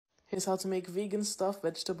Here's how to make vegan stuffed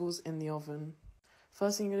vegetables in the oven.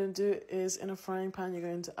 First thing you're going to do is in a frying pan, you're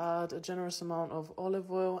going to add a generous amount of olive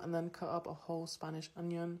oil and then cut up a whole Spanish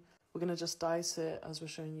onion. We're going to just dice it as we're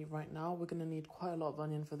showing you right now. We're going to need quite a lot of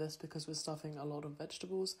onion for this because we're stuffing a lot of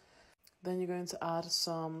vegetables. Then you're going to add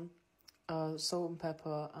some salt and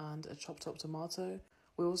pepper and a chopped up tomato.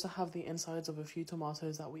 We also have the insides of a few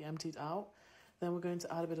tomatoes that we emptied out. Then we're going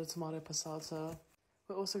to add a bit of tomato passata.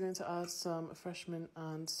 We're also going to add some fresh mint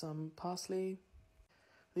and some parsley.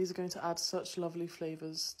 These are going to add such lovely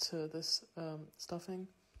flavours to this stuffing.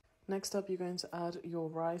 Next up, you're going to add your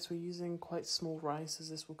rice. We're using quite small rice as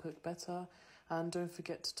this will cook better. And don't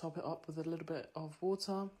forget to top it up with a little bit of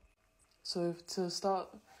water. So to start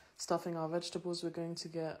stuffing our vegetables, we're going to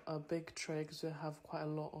get a big tray because we have quite a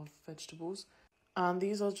lot of vegetables. And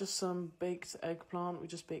these are just some baked eggplant. We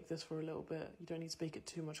just bake this for a little bit. You don't need to bake it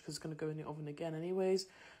too much because it's going to go in the oven again anyways.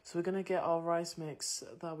 So we're going to get our rice mix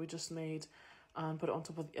that we just made and put it on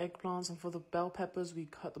top of the eggplants. And for the bell peppers, we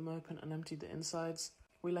cut them open and emptied the insides.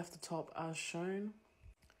 We left the top as shown.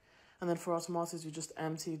 And then for our tomatoes, we just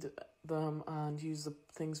emptied them and used the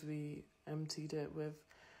things we emptied it with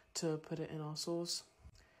to put it in our sauce.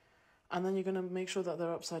 And then you're going to make sure that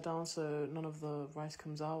they're upside down so none of the rice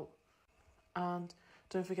comes out. And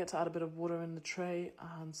don't forget to add a bit of water in the tray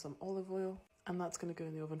and some olive oil. And that's going to go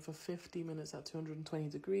in the oven for 50 minutes at 220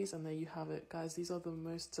 degrees. And there you have it. Guys, these are the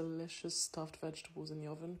most delicious stuffed vegetables in the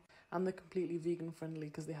oven. And they're completely vegan friendly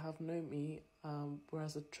because they have no meat,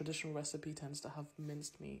 whereas a traditional recipe tends to have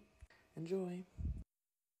minced meat. Enjoy.